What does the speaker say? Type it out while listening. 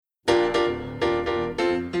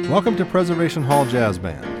Welcome to Preservation Hall Jazz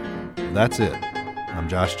Band. That's it. I'm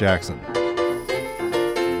Josh Jackson.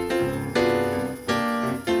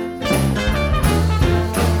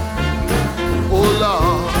 Oh,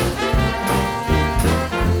 Lord.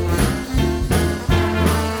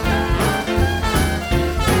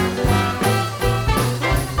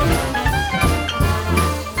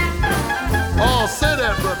 Oh, say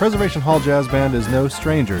that, brother. Preservation Hall Jazz Band is no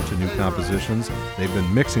stranger to new compositions. They've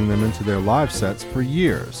been mixing them into their live sets for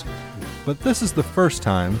years. But this is the first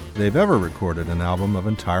time they've ever recorded an album of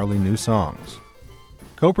entirely new songs.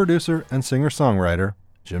 Co-producer and singer-songwriter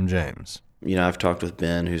Jim James. You know, I've talked with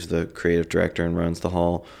Ben, who's the creative director and runs the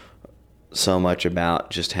Hall, so much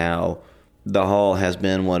about just how the Hall has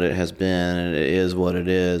been what it has been, and it is what it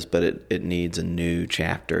is, but it needs a new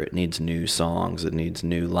chapter. It needs new songs. It needs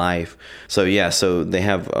new life. So they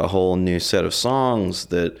have a whole new set of songs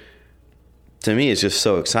that, to me, is just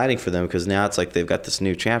so exciting for them, because now it's like they've got this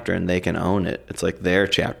new chapter and they can own it. It's like their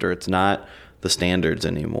chapter. It's not the standards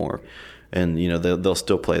anymore. And, you know, they'll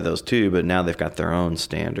still play those too, but now they've got their own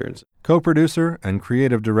standards. Co-producer and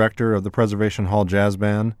creative director of the Preservation Hall Jazz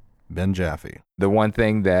Band, Ben Jaffe. The one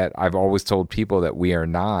thing that I've always told people that we are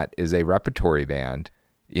not is a repertory band.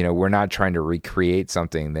 You know, we're not trying to recreate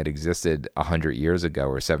something that existed 100 years ago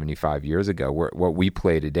or 75 years ago. What we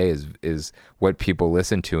play today is what people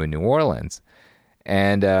listen to in New Orleans.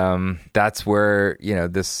 And that's where, you know,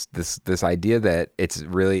 this idea that it's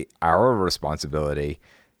really our responsibility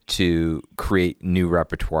to create new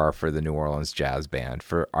repertoire for the New Orleans Jazz Band.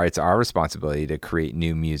 It's our responsibility to create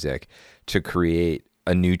new music, to create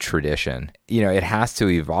a new tradition. You know, it has to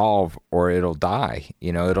evolve or it'll die.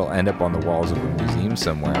 You know, it'll end up on the walls of a museum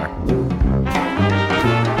somewhere.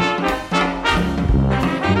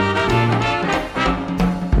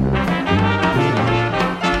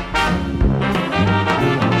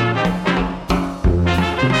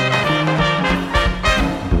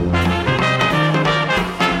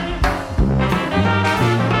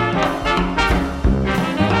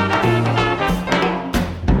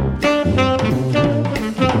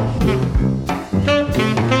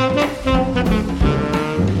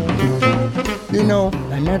 You know,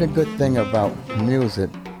 another good thing about music,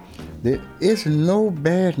 there is no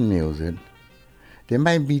bad music. They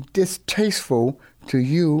might be distasteful to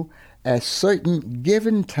you at certain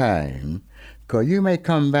given time, because you may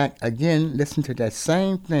come back again, listen to that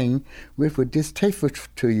same thing which was distasteful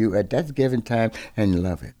to you at that given time, and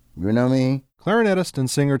love it. You know what I mean? Clarinetist and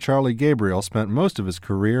singer Charlie Gabriel spent most of his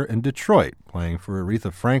career in Detroit, playing for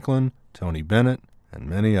Aretha Franklin, Tony Bennett, and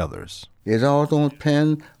many others. It all don't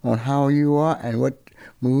depend on how you are and what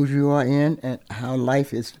mood you are in and how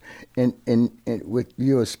life is in with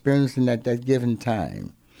your experiencing at that given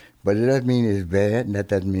time. But it doesn't mean it's bad, and that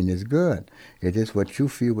doesn't mean it's good. It is what you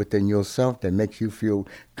feel within yourself that makes you feel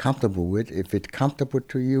comfortable with. If it's comfortable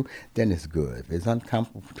to you, then it's good. If it's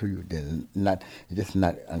uncomfortable to you, then it's just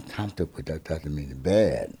not uncomfortable. That doesn't mean it's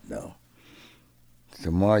bad, no.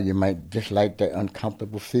 Tomorrow you might dislike that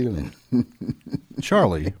uncomfortable feeling.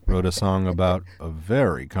 Charlie wrote a song about a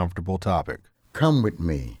very comfortable topic. Come With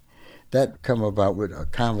Me. That come about with a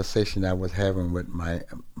conversation I was having with my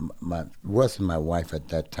wasn't my wife at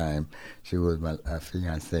that time. She was my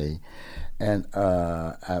fiancée. And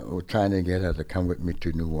I was trying to get her to come with me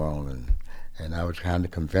to New Orleans. And I was trying to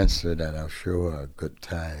convince her that I'll show her a good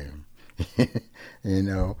time. You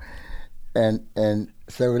know. And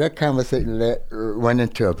so that conversation went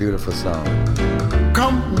into a beautiful song.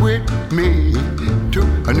 Come with me to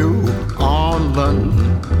a New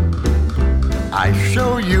Orleans. I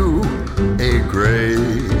show you a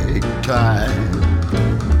great time.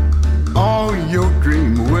 All your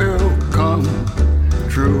dreams will come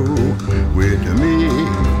true with me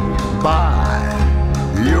by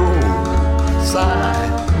your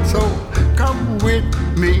side. So come with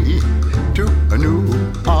me to a New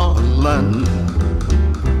Orleans.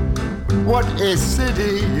 What a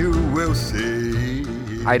city you will see.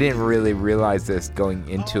 I didn't really realize this going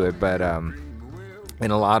into it, but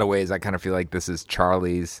in a lot of ways, I kind of feel like this is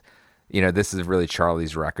Charlie's, you know, this is really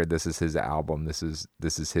Charlie's record. This is his album. This is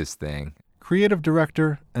his thing. Creative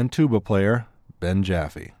director and tuba player, Ben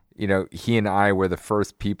Jaffe. You know, he and I were the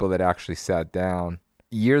first people that actually sat down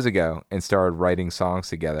years ago and started writing songs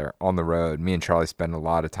together on the road. Me and Charlie spent a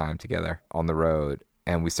lot of time together on the road,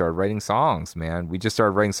 and we started writing songs, man. We just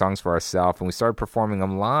started writing songs for ourselves, and we started performing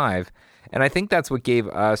them live. And I think that's what gave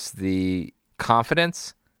us the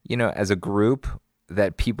confidence, you know, as a group,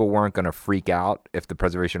 that people weren't going to freak out if the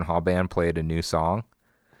Preservation Hall Band played a new song.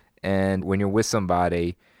 And when you're with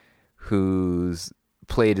somebody who's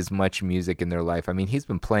played as much music in their life, I mean, he's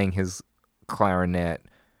been playing his clarinet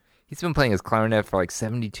He's been playing his clarinet for like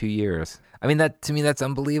 72 years. I mean, that to me, that's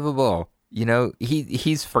unbelievable. You know,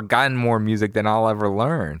 he's forgotten more music than I'll ever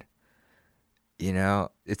learn. You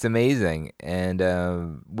know, it's amazing. And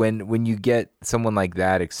when you get someone like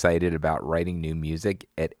that excited about writing new music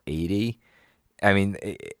at 80, I mean,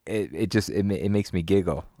 it makes me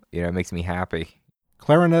giggle. You know, it makes me happy.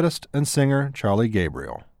 Clarinetist and singer Charlie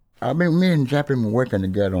Gabriel. I mean, me and Jeff been working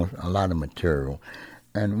together on a lot of material.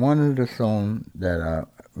 And one of the songs that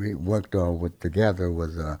we worked on together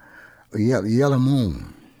was Yellow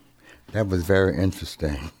Moon. That was very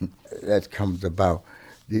interesting. That comes about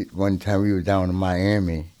one time we were down in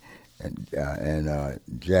Miami, and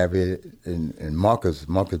Javi and Marcus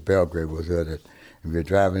Belgrade was with us. And we were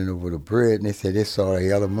driving over the bridge, and they said they saw a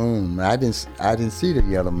yellow moon. I didn't see the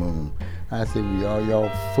yellow moon. I said, y'all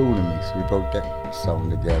fooling me. So we wrote that song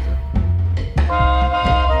together.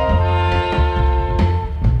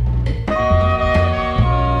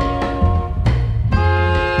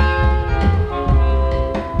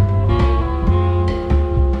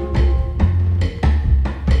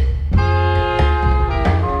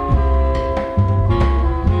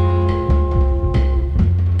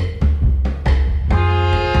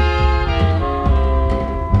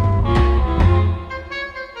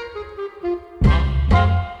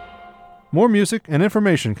 More music and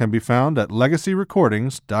information can be found at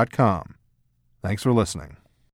legacyrecordings.com. Thanks for listening.